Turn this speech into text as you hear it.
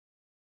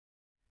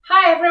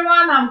Hi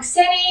everyone, I'm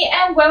Kseny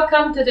and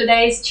welcome to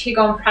today's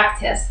Qigong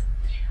practice.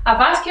 I've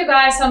asked you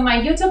guys on my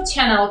YouTube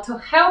channel to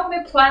help me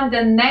plan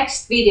the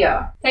next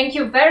video. Thank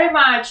you very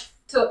much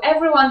to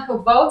everyone who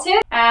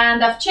voted,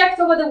 and I've checked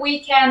over the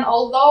weekend.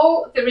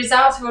 Although the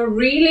results were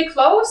really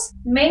close,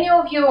 many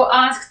of you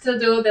asked to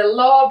do the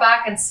lower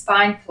back and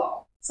spine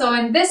flow. So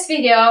in this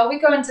video,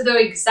 we're going to do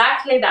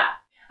exactly that.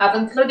 I've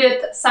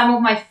included some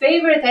of my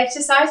favorite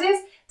exercises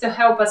to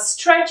help us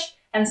stretch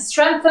and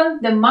strengthen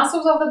the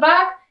muscles of the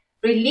back,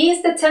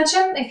 release the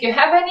tension if you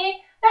have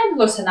any, and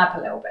loosen up a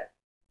little bit.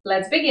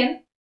 Let's begin.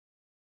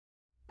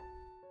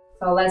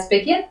 So let's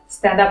begin.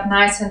 Stand up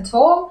nice and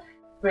tall.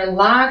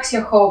 Relax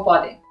your whole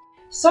body.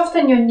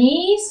 Soften your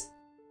knees.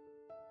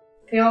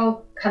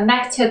 Feel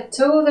connected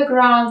to the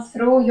ground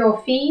through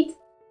your feet.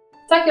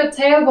 Tuck your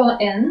tailbone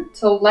in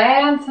to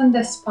lengthen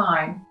the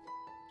spine.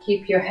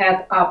 Keep your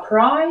head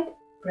upright.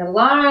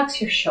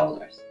 Relax your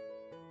shoulders.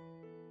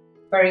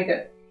 Very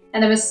good.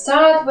 And then we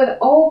start with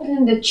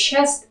opening the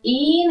chest.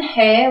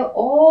 Inhale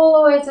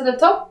all the way to the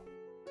top.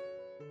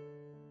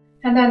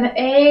 And then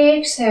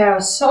exhale,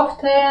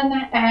 soften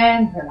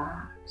and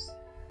relax.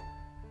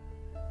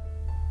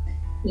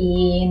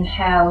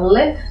 Inhale,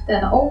 lift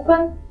and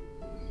open.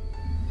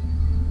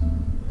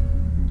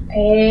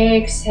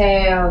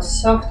 Exhale,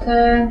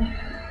 soften.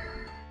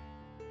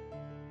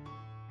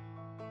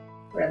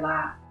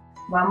 Relax.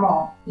 One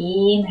more.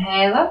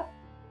 Inhale up.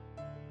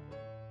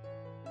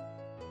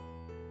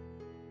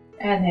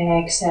 And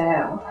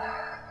exhale.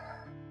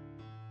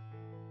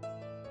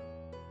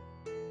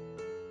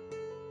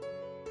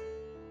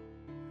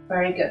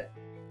 Very good.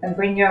 And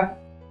bring your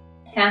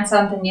hands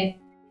underneath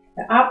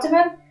the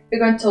abdomen. We're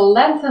going to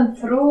lengthen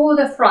through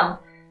the front.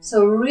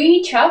 So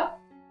reach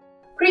up.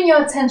 Bring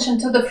your attention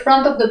to the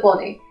front of the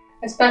body,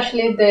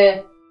 especially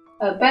the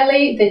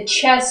belly, the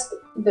chest,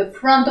 the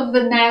front of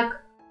the neck,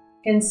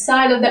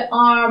 inside of the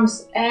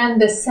arms,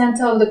 and the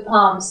center of the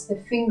palms,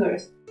 the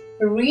fingers.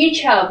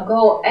 Reach up,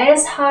 go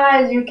as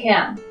high as you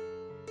can,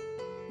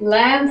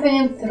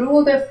 lengthening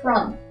through the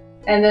front,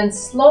 and then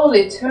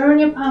slowly turn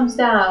your palms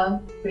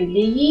down,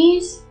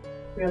 release,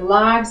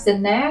 relax the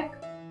neck,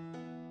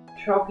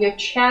 drop your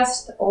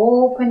chest,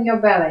 open your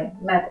belly,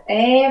 let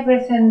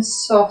everything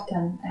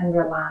soften and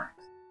relax.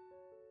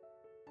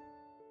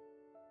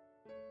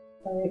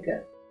 Very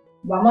good.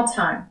 One more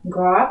time,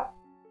 go up,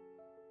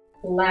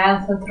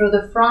 lengthen through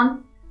the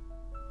front,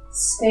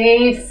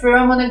 stay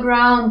firm on the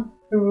ground.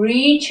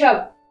 Reach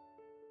up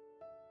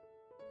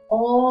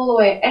all the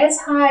way as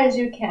high as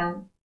you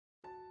can,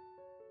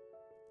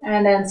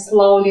 and then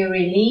slowly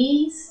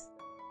release.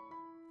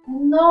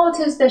 And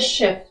notice the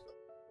shift.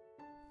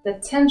 The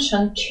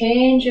tension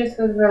changes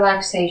with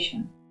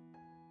relaxation.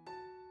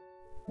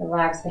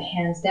 Relax the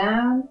hands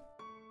down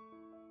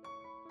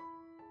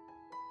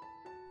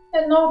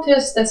and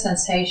notice the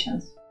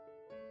sensations.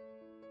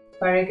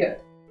 Very good.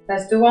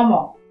 Let's do one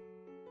more.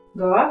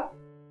 Go up.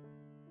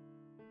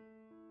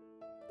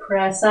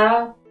 Press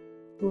out,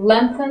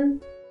 lengthen,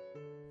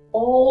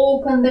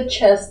 open the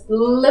chest,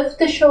 lift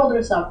the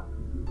shoulders up.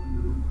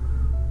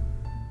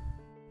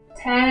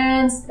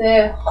 Tense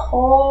the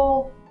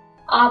whole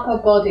upper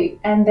body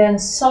and then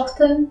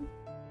soften,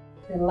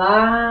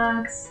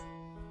 relax,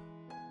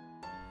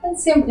 and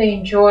simply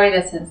enjoy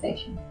the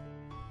sensation.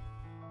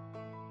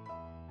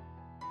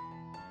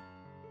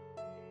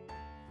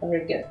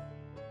 Very good.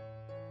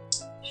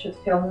 You should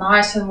feel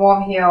nice and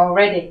warm here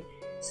already.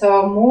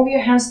 So move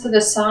your hands to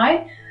the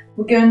side.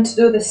 We're going to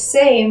do the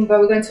same, but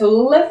we're going to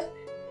lift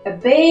a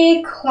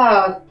big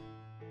cloud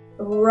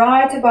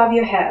right above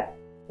your head,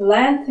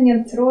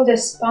 lengthening through the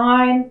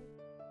spine,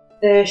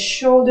 the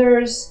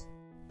shoulders,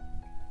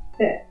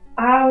 the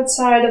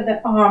outside of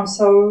the arms.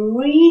 So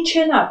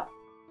reaching up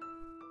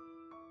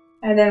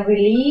and then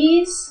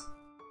release.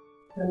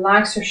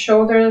 Relax your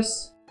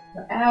shoulders,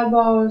 your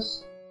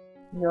elbows,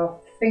 your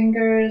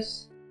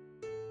fingers,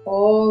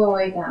 all the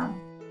way down.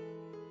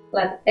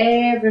 Let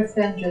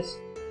everything just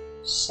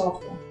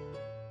soften.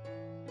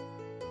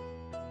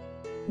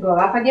 Go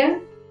up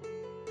again.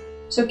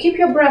 So keep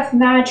your breath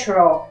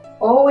natural,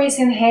 always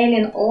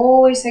inhaling,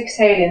 always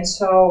exhaling.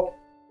 So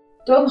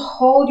don't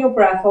hold your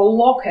breath or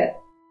lock it.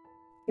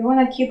 You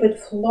want to keep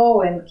it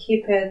flowing,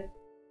 keep it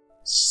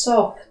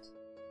soft.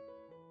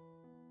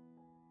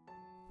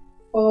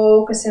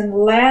 Focusing,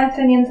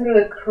 lengthening through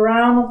the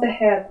crown of the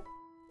head,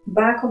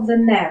 back of the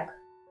neck,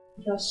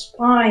 your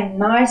spine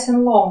nice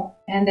and long,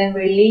 and then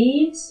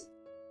release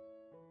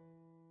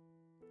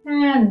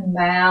and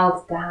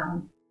melt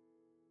down.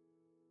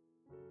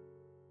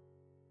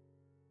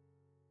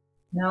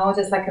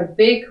 Notice like a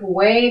big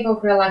wave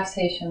of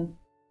relaxation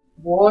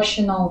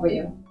washing over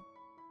you.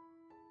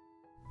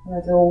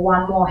 We'll do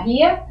one more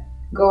here.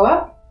 Go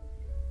up.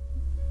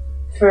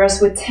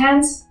 First with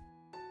tense.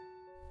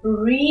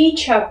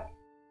 Reach up.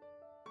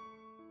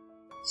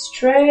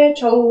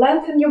 Stretch or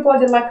lengthen your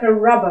body like a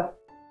rubber.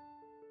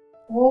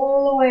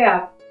 All the way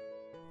up.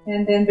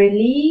 And then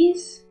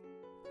release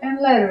and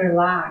let it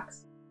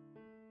relax.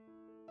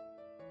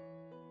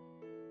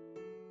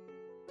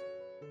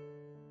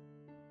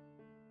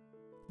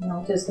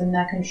 Notice the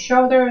neck and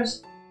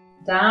shoulders,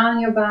 down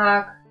your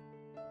back,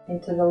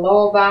 into the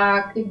lower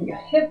back, even your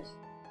hips,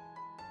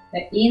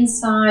 the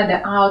inside,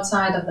 the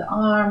outside of the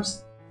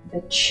arms,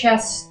 the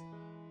chest,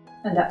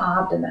 and the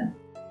abdomen.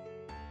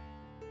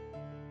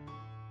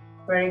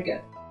 Very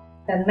good.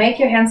 Then make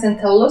your hands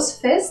into loose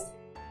fist,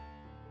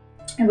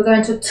 and we're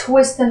going to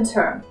twist and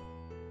turn.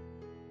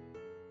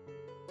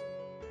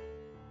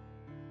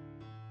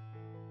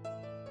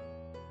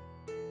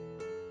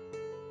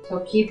 So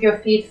keep your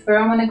feet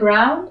firm on the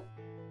ground.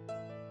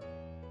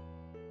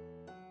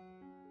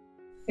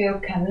 Feel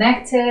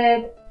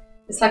connected.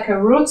 It's like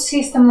a root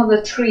system of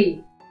the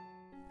tree.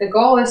 The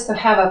goal is to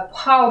have a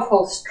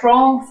powerful,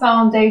 strong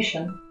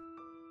foundation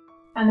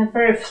and a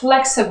very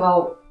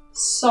flexible,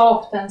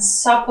 soft and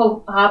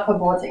supple upper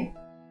body.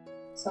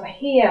 So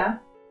here,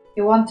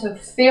 you want to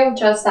feel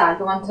just that.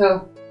 You want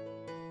to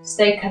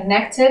stay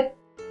connected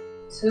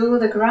to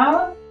the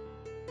ground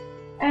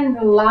and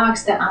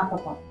relax the upper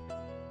body.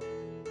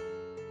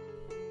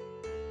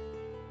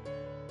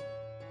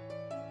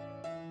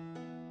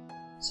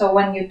 So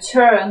when you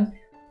turn,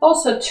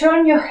 also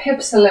turn your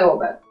hips a little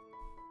bit.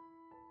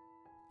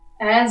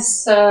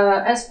 As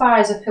far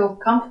as you feel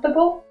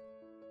comfortable,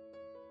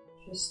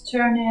 just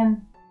turn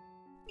in.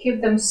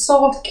 Keep them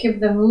soft, keep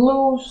them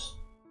loose.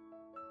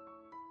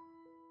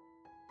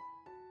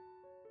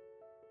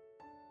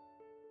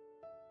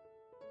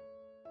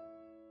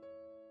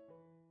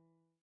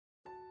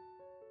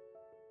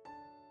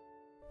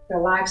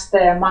 Relax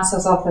the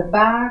muscles of the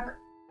back.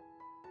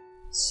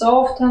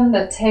 Soften,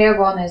 the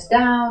tailbone is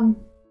down.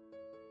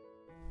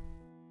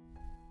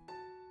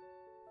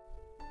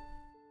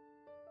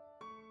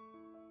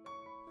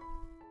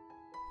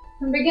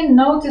 And begin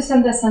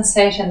noticing the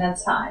sensation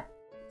inside.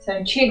 So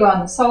in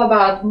Qigong, it's all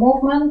about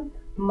movement,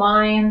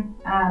 mind,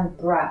 and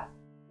breath.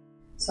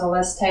 So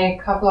let's take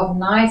a couple of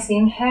nice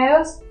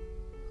inhales.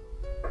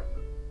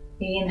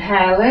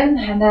 Inhale in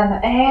and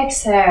then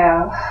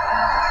exhale.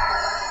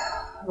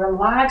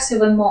 Relax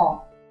even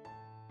more.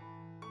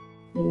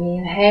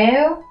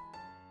 Inhale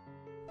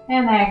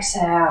and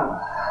exhale.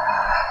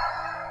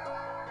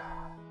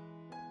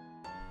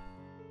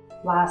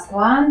 Last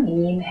one,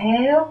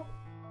 inhale.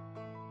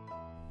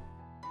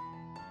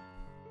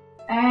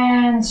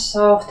 And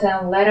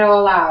soften, let it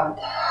all out.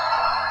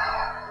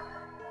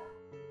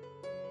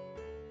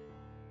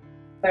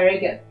 Very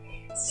good.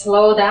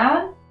 Slow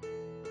down.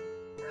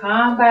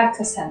 Come back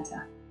to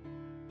center.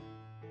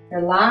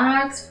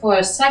 Relax for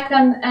a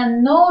second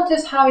and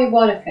notice how your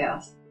body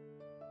feels.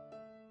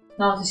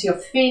 Notice your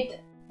feet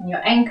and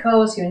your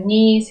ankles, your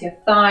knees, your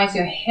thighs,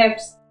 your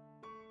hips.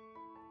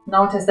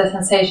 Notice the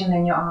sensation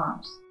in your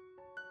arms.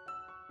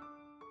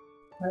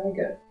 Very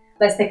good.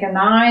 Let's take a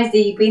nice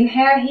deep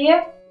inhale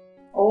here.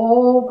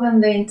 Open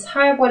the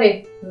entire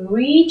body,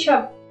 reach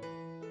up,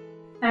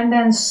 and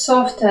then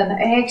soften,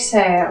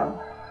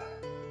 exhale.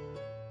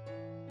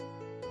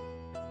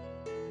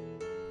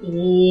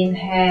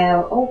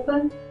 Inhale,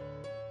 open,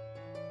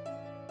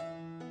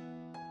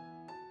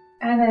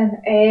 and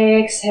then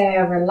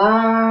exhale,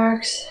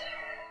 relax,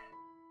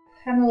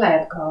 and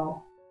let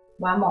go.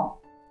 One more,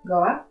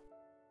 go up,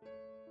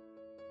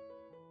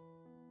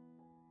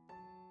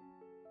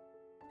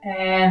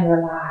 and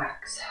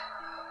relax.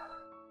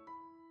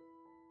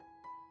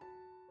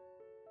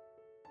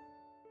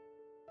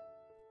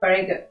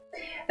 Very good.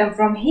 Then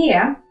from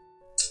here,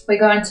 we're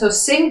going to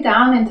sink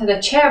down into the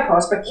chair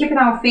pose, but keeping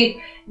our feet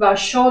about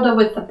shoulder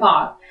width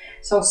apart.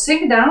 So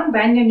sink down,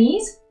 bend your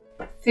knees,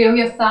 feel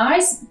your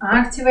thighs,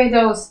 activate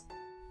those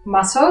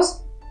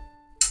muscles,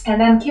 and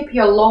then keep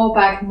your lower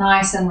back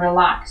nice and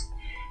relaxed.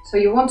 So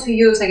you want to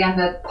use, again,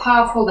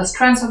 the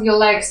strength of your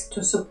legs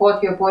to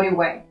support your body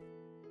weight.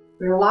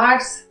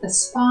 Relax the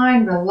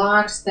spine,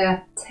 relax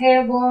the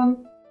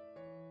tailbone.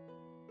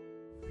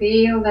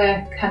 Feel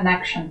the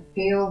connection,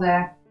 feel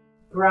the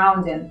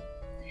grounding.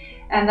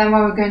 And then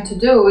what we're going to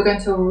do, we're going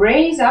to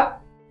raise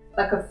up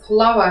like a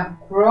flower,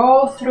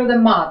 grow through the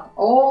mud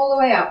all the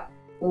way up,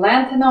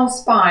 lengthen our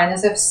spine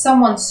as if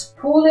someone's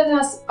pulling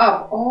us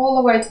up all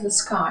the way to the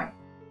sky.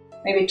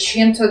 Maybe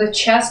chin to the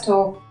chest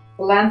or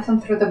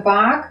lengthen through the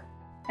back,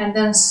 and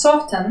then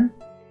soften,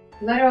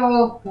 let it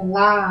all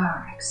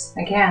relax.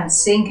 Again,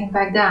 sinking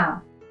back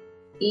down.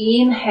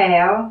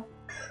 Inhale,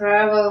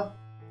 travel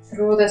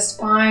through the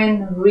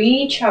spine,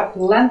 reach up,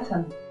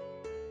 lengthen.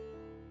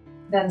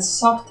 Then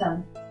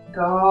soften,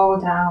 go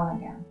down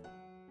again.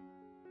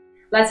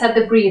 Let's add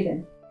the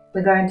breathing.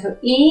 We're going to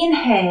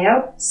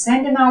inhale,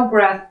 sending our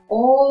breath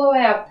all the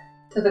way up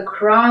to the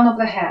crown of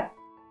the head.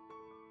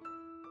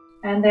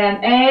 And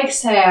then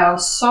exhale,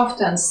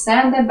 soften,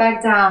 send it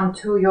back down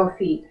to your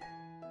feet.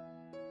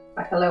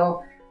 Like a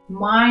little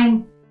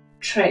mind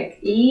trick.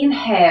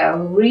 Inhale,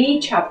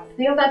 reach up,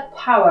 feel that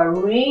power,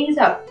 raise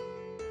up.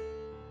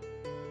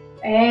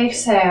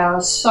 Exhale,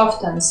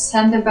 soften,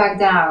 send it back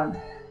down.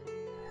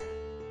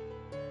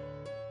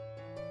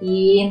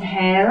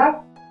 Inhale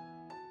up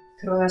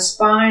through the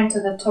spine to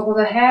the top of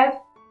the head,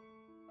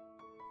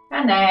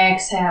 and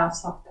exhale,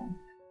 soften.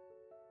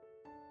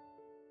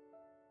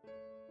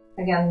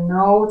 Again,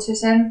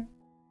 noticing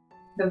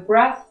the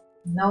breath,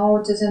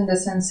 noticing the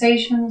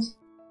sensations,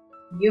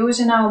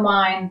 using our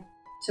mind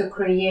to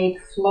create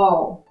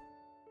flow.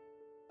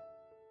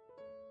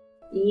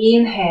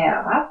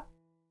 Inhale up.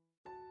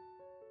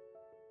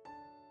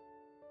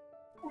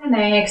 And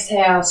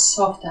exhale,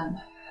 soften.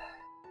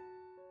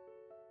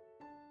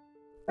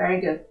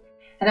 Very good.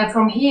 And then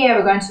from here,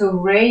 we're going to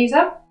raise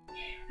up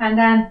and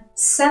then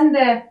send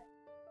the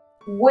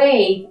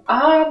weight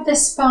up the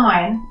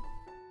spine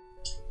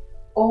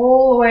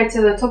all the way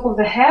to the top of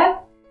the head.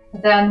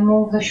 Then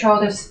move the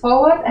shoulders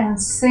forward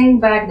and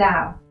sink back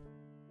down.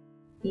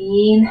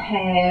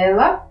 Inhale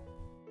up.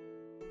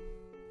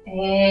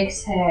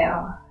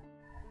 Exhale.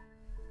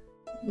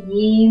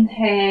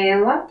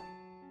 Inhale up.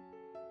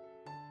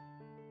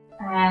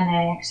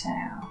 And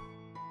exhale.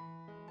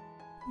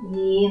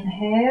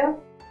 Inhale.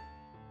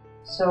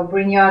 So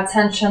bring your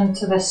attention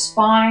to the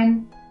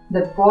spine,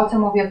 the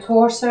bottom of your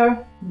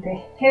torso,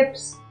 the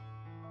hips.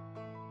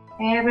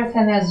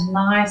 Everything is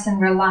nice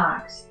and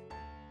relaxed.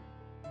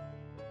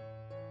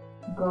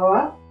 Go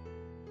up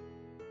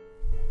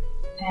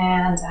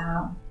and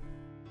down.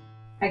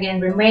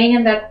 Again, remain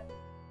in that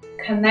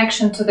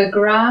connection to the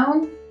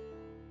ground.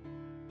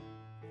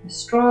 A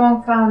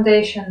strong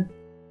foundation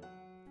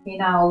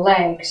in our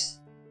legs.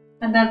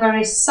 And that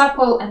very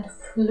supple and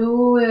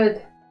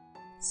fluid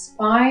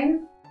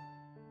spine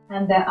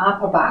and the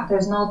upper back.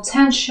 There's no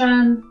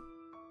tension,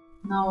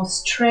 no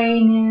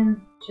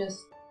straining,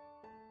 just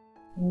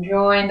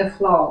enjoying the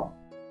flow.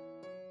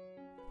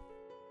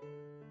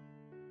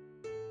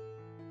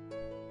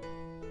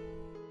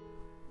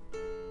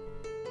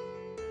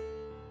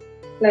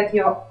 Let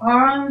your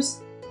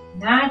arms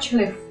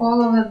naturally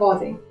follow the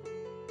body.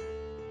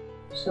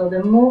 So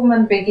the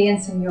movement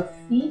begins in your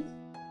feet,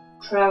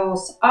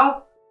 travels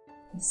up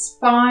the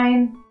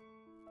spine,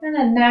 and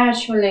then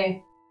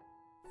naturally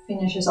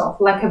finishes off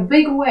like a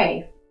big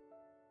wave.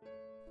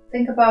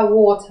 Think about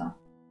water.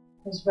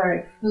 It's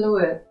very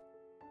fluid.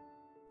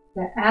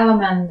 The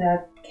element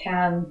that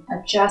can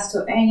adjust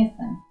to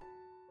anything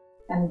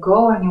and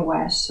go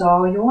anywhere.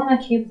 So you want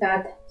to keep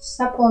that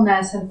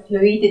suppleness and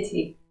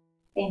fluidity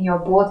in your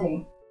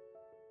body.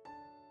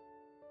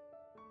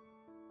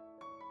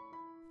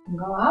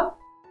 Go up,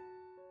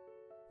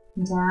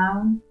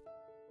 down,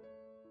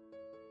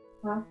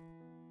 up,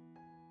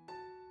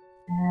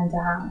 and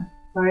down.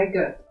 Very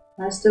good.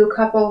 Let's do a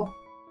couple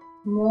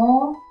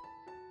more.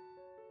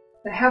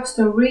 That helps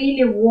to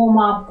really warm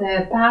up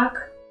the back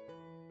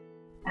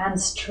and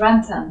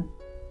strengthen.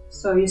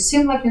 So you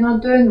seem like you're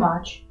not doing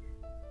much,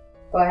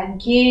 but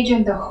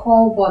engaging the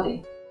whole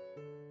body,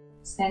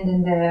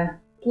 sending the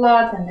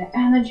blood and the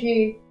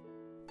energy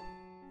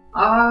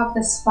up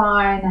the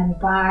spine and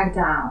back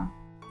down.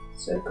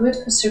 So good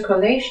for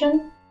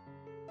circulation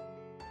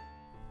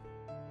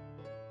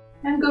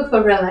and good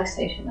for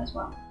relaxation as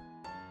well.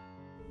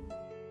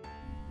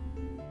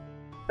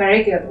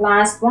 Very good.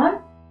 Last one.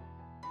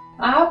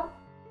 Up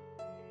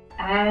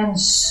and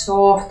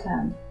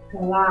soften.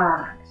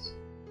 Relax.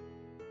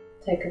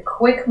 Take a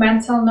quick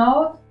mental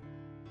note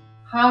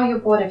how your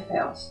body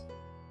feels,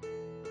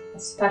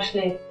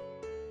 especially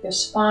your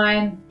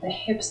spine, the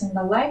hips and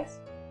the legs.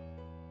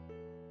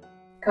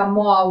 Become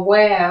more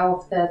aware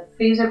of the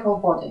physical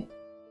body.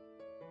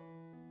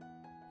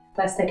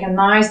 Let's take a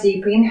nice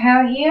deep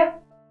inhale here.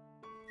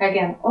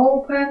 Again,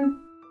 open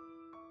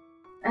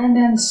and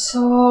then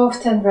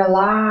soft and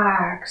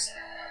relax.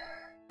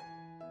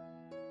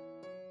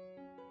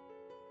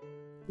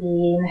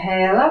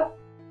 Inhale up.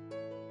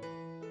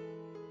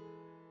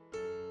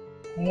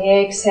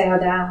 Exhale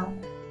down.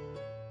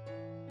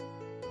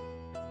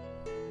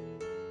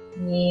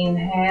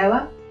 Inhale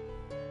up.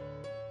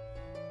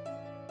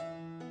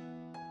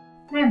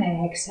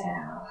 And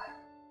exhale.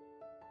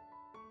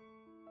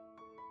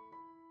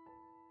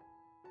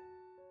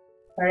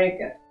 Very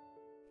good.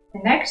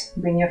 And next,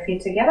 bring your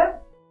feet together.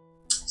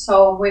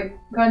 So we're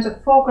going to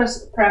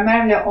focus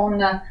primarily on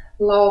the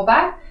lower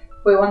back.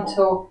 We want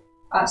to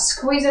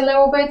squeeze a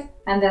little bit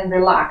and then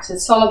relax.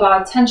 It's all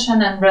about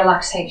tension and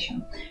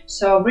relaxation.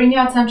 So bring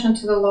your attention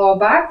to the lower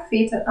back,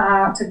 feet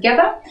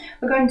together.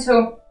 We're going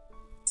to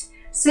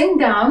sink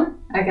down.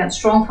 Again,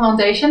 strong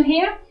foundation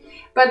here,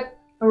 but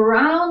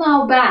around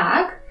our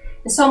back,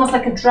 it's almost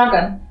like a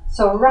dragon.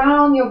 So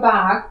around your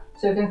back,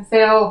 so you can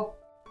feel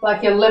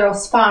like your little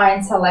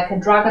spine, so like a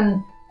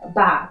dragon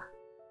back.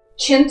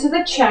 Chin to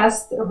the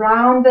chest,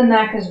 around the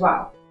neck as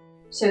well.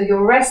 So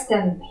you're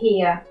resting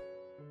here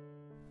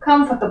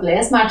comfortably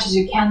as much as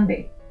you can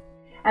be.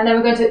 And then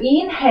we're going to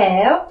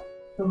inhale,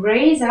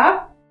 raise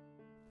up,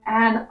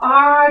 and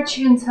arch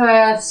into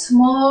a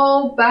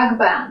small back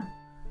bend.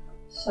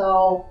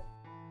 So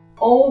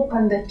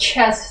open the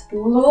chest,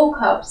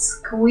 look up,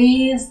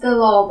 squeeze the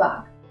lower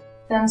back.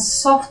 Then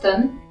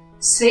soften,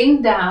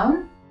 sink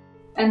down,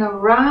 and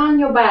around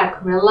your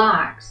back,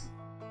 relax.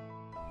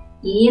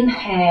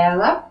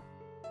 Inhale up.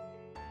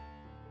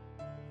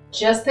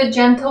 Just a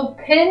gentle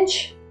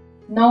pinch,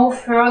 no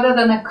further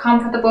than a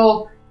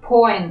comfortable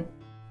point.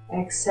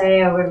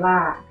 Exhale,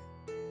 relax.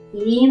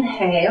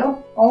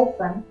 Inhale,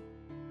 open.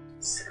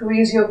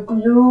 Squeeze your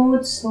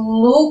glutes,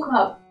 look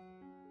up,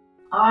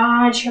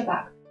 arch your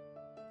back,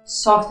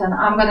 soften.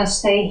 I'm gonna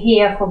stay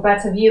here for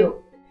better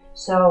view.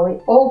 So we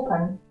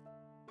open,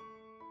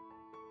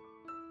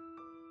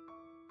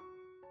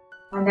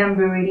 and then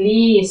we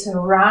release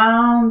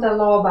around the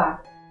lower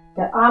back,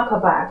 the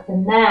upper back, the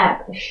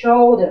neck, the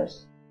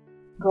shoulders.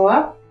 Go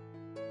up,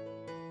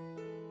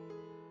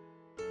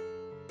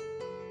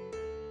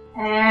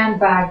 and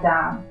back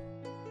down.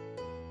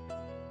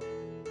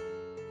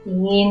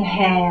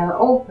 Inhale,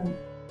 open.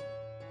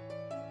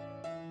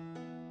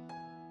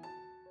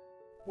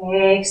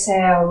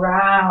 Exhale,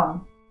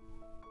 round.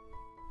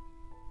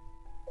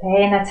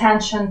 Paying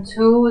attention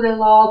to the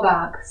lower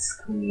back.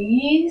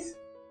 Squeeze.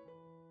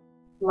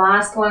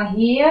 Last one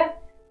here.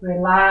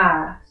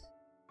 Relax.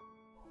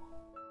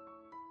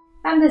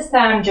 And this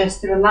time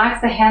just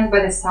relax the hands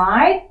by the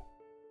side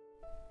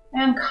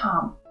and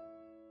come.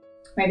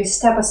 Maybe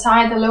step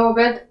aside a little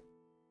bit.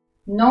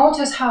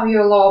 Notice how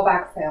your lower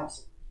back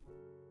feels.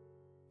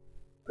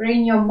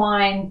 Bring your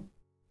mind,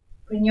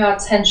 bring your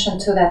attention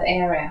to that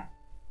area.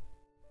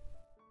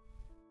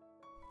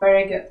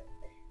 Very good.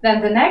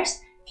 Then the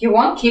next, if you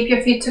want, keep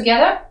your feet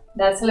together.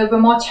 That's a little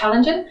bit more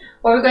challenging.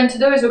 What we're going to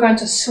do is we're going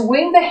to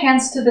swing the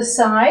hands to the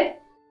side,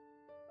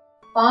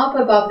 up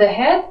above the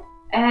head,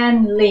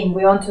 and lean.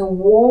 We want to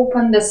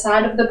open the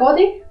side of the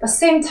body, but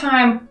same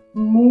time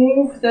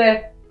move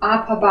the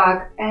upper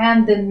back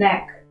and the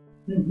neck.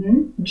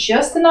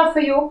 Just enough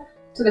for you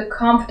to the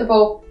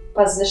comfortable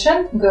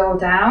position. Go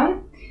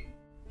down.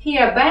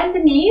 Here, bend the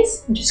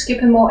knees, just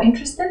keep it more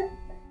interesting.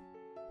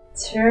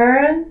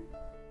 Turn,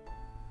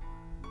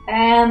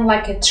 and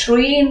like a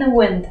tree in the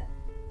wind.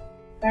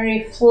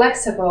 Very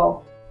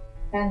flexible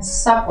and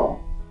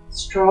supple.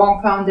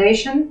 Strong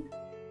foundation.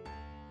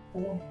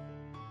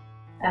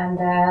 And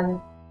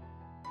then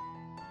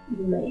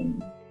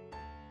lean.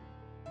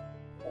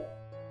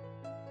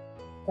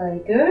 Very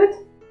good.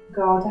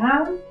 Go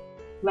down.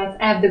 Let's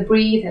add the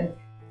breathing.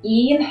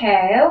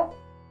 Inhale.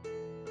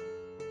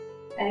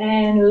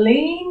 And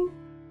lean.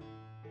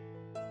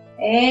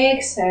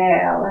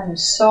 Exhale and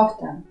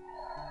soften.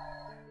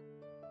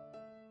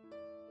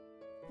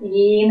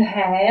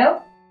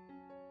 Inhale.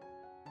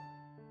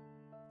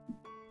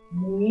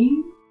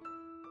 Lean.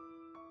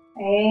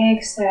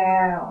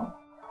 Exhale.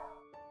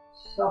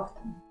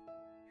 Soften.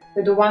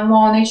 We do one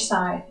more on each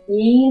side.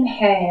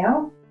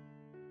 Inhale.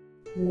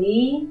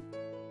 Lean.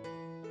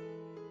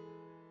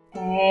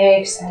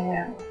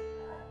 Exhale.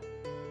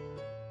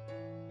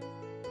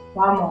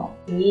 One more.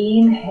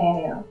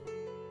 Inhale.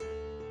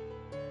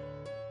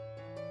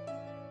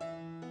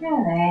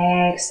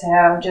 And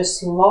exhale.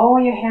 Just lower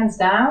your hands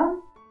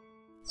down.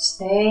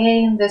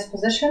 Stay in this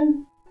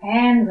position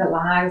and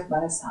relax by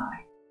the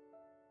side.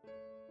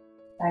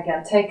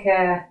 Again, take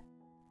a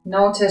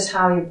notice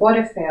how your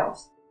body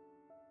feels.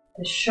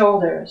 The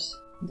shoulders,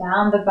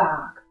 down the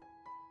back,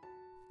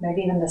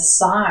 maybe even the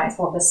sides.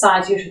 Well, the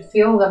sides, you should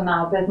feel them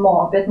now a bit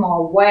more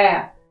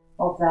aware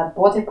of that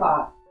body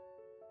part.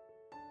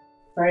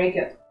 Very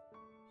good.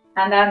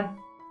 And then,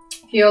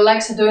 if your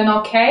legs are doing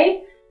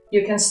okay,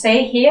 you can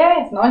stay here.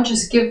 If not,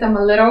 just give them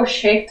a little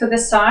shake to the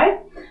side.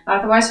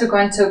 Otherwise, we're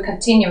going to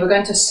continue. We're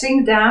going to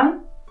sink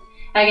down.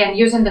 Again,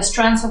 using the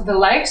strength of the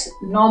legs,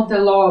 not the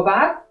lower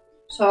back.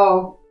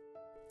 So,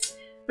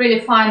 really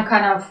find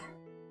kind of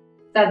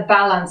that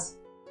balance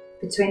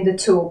between the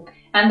two.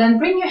 And then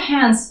bring your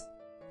hands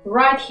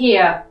right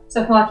here,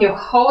 something like you're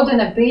holding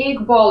a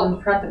big ball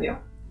in front of you.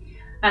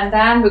 And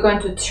then we're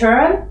going to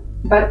turn,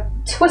 but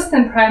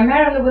twisting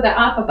primarily with the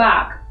upper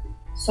back.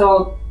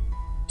 So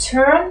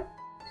turn,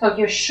 so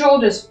your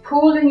shoulders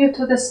pulling you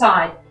to the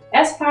side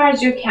as far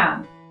as you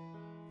can,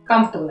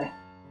 comfortably.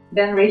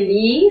 Then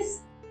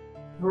release,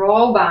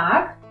 roll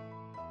back,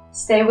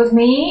 stay with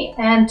me,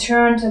 and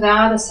turn to the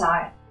other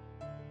side.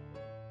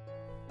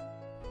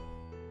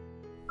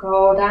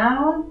 Go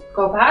down,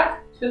 go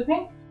back, excuse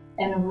me,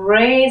 and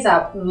raise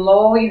up,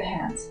 lower your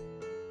hands.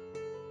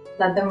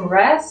 Let them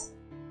rest,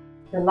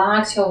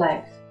 relax your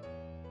legs.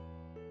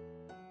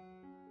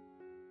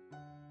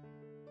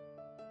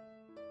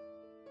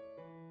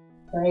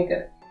 Very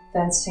good.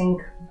 Then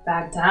sink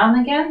back down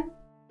again.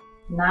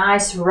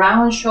 Nice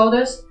round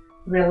shoulders,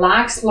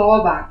 relax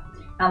lower back.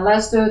 And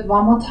let's do it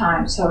one more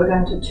time. So we're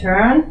going to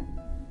turn,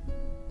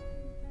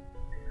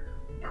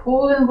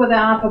 pull in with the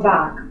upper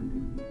back,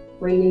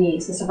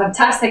 release. It's a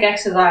fantastic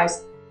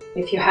exercise.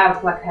 If you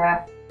have like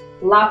a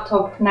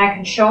laptop neck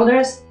and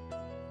shoulders,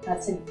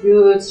 that's a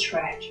good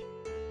stretch.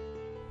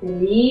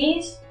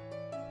 Release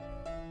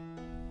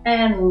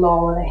and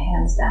lower the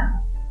hands down.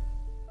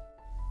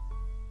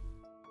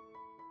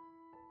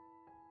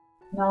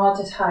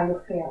 Notice how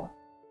you feel.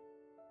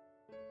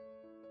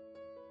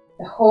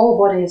 The whole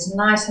body is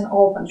nice and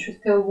open,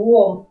 should feel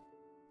warm,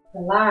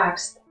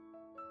 relaxed,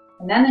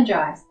 and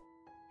energized.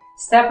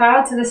 Step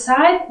out to the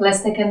side.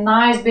 Let's take a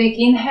nice big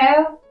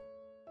inhale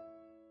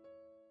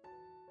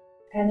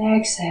and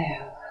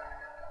exhale.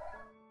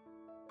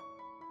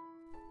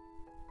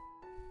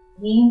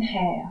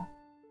 Inhale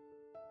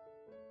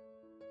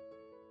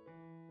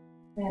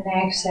and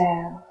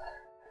exhale.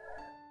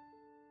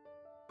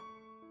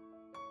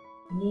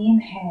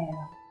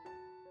 Inhale.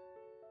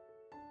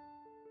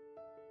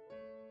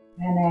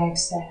 And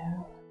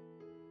exhale.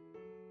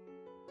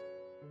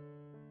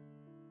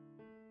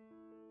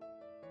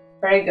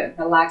 Very good.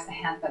 Relax the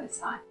hands by the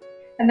side.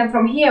 And then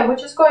from here, we're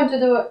just going to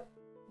do a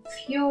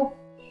few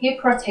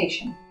hip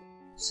rotation.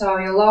 So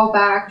your lower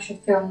back should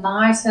feel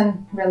nice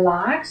and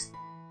relaxed.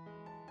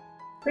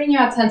 Bring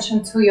your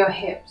attention to your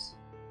hips.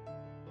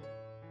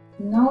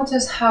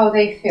 Notice how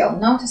they feel.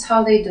 Notice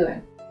how they're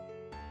doing.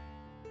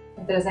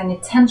 If there's any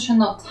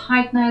tension or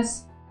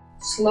tightness,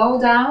 slow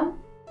down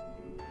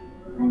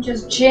and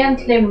just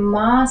gently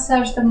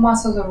massage the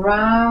muscles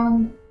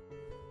around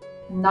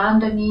and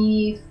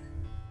underneath.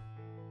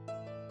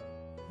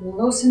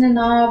 Loosening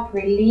up,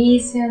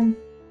 releasing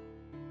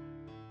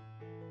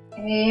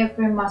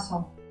every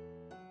muscle.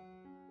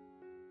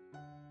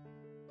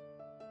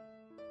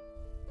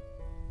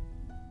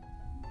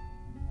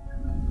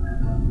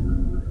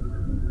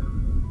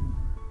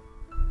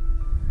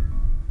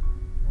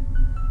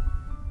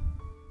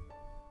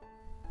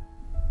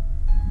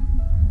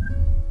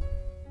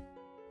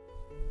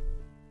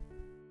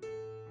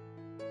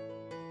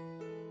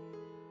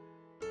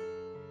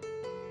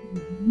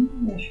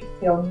 You should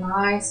feel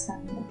nice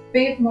and a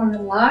bit more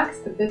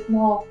relaxed, a bit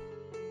more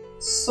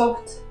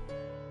soft.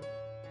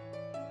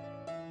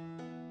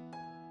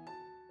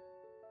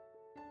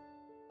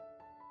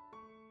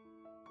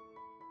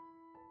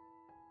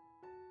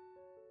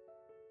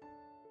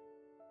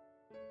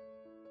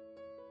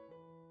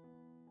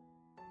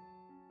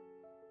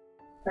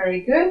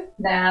 Very good.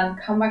 Then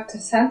come back to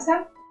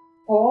center,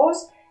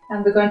 pause,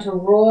 and we're going to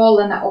roll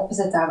in the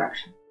opposite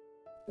direction.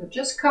 So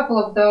just a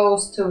couple of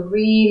those to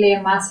really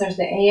massage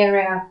the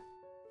area.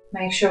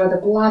 Make sure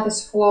the blood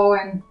is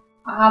flowing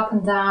up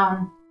and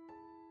down.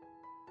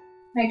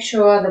 Make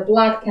sure the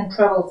blood can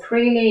travel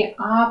freely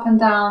up and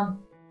down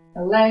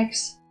the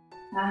legs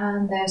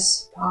and the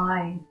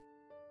spine.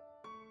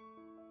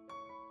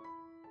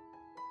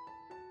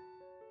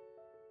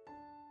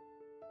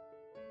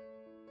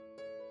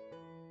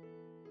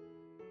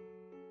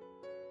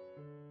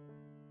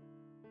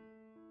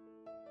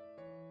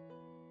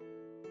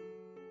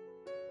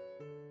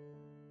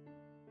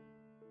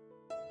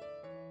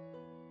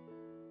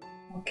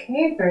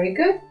 Okay, very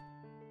good.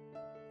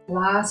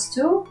 Last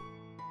two.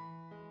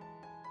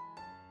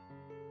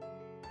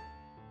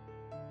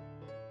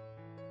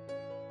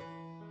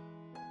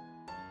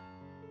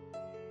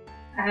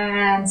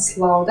 And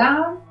slow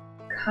down.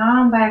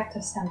 Come back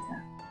to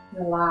center.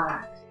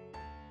 Relax.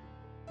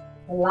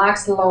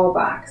 Relax the lower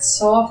back.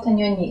 Soften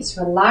your knees.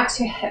 Relax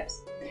your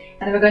hips.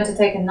 And we're going to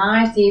take a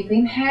nice deep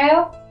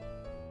inhale.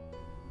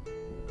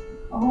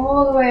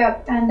 All the way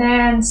up. And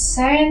then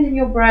send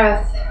your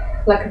breath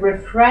like a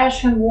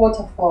refreshing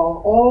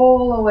waterfall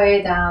all the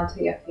way down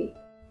to your feet.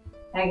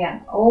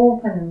 Again,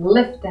 open,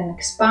 lifting,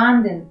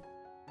 expanding.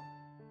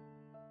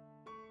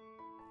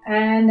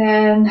 And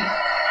then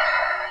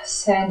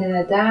sending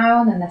it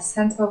down in the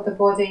center of the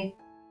body,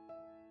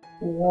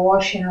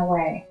 washing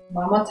away.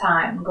 One more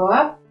time. Go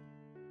up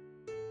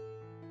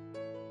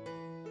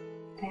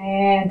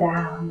and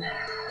down.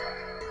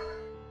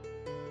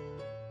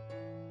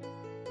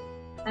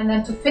 And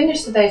then to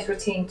finish today's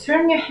routine,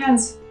 turn your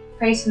hands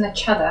facing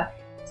each other.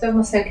 It's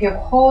almost like you're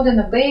holding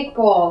a big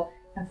ball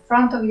in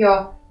front of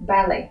your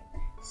belly.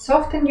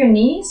 Soften your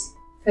knees,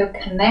 feel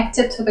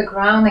connected to the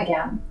ground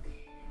again.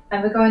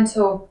 And we're going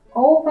to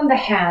open the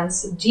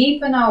hands,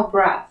 deepen our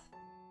breath.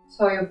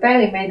 So your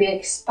belly maybe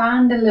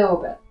expand a little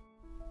bit.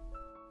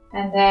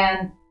 And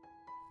then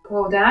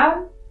go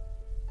down,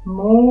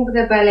 move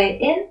the belly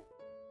in,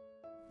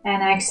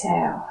 and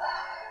exhale.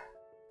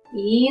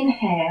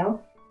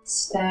 Inhale,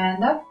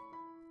 stand up,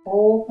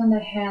 open the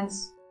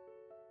hands.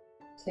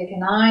 Take a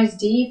nice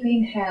deep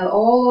inhale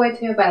all the way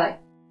to your belly.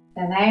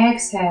 Then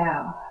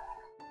exhale.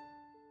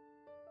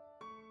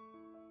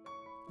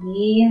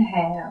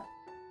 Inhale.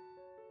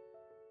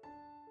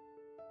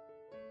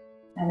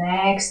 And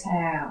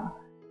exhale.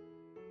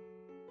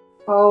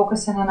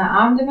 Focusing on the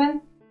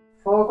abdomen.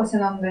 Focusing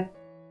on the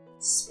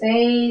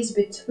space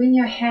between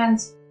your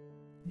hands.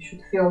 You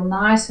should feel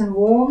nice and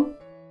warm.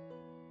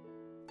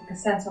 Like a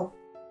sense of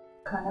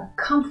kind of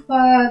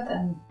comfort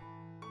and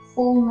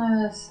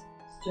fullness.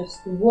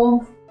 Just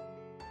warmth.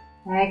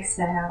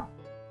 Exhale.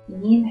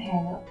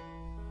 Inhale.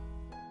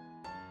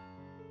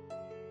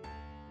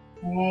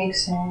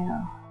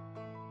 Exhale.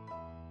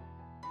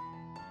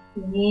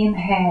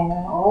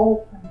 Inhale.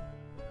 Open.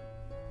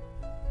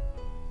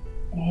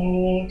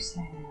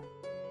 Exhale.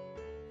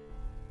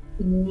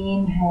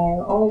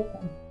 Inhale.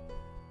 Open.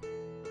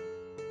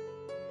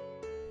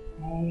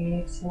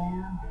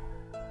 Exhale.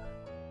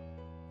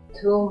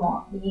 Two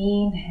more.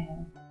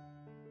 Inhale.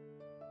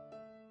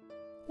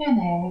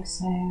 And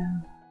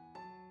exhale.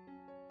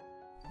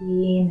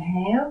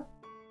 Inhale.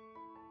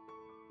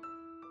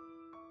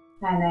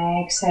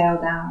 And exhale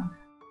down.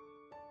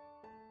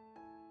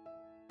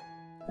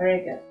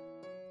 Very good.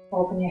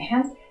 Open your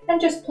hands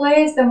and just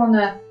place them on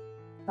the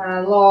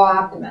lower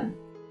abdomen.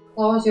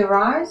 Close your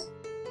eyes.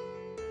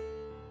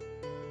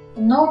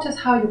 Notice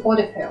how your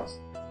body feels.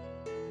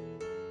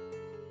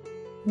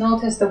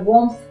 Notice the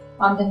warmth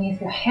underneath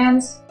your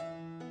hands.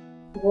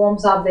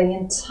 Warms up the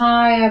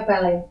entire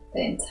belly,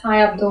 the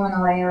entire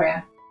abdominal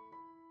area.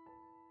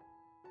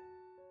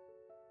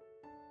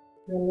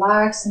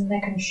 Relax the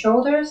neck and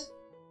shoulders.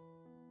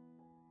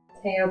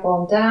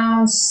 Tailbone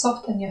down,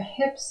 soften your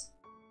hips.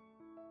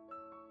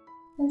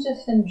 And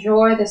just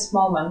enjoy this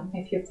moment.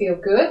 If you feel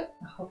good,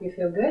 I hope you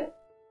feel good.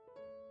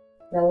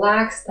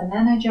 Relaxed and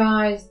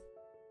energized.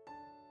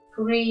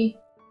 Free.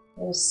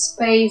 There's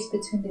space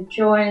between the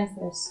joints.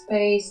 There's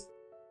space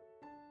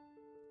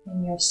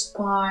in your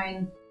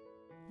spine,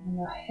 in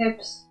your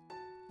hips,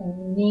 in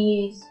your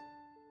knees.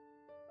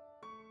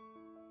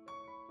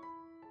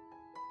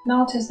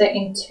 Notice the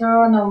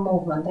internal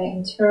movement, the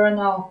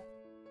internal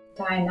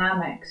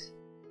dynamics.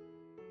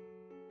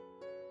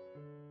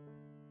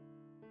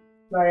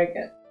 Very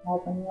good.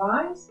 Open your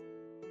eyes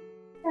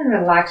and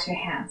relax your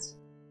hands.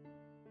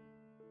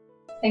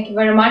 Thank you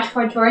very much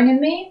for joining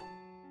me.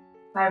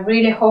 I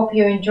really hope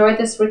you enjoyed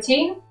this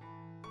routine.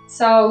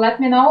 So let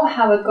me know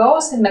how it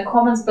goes in the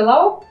comments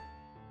below.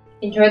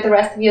 Enjoy the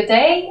rest of your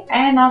day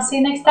and I'll see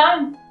you next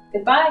time.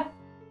 Goodbye.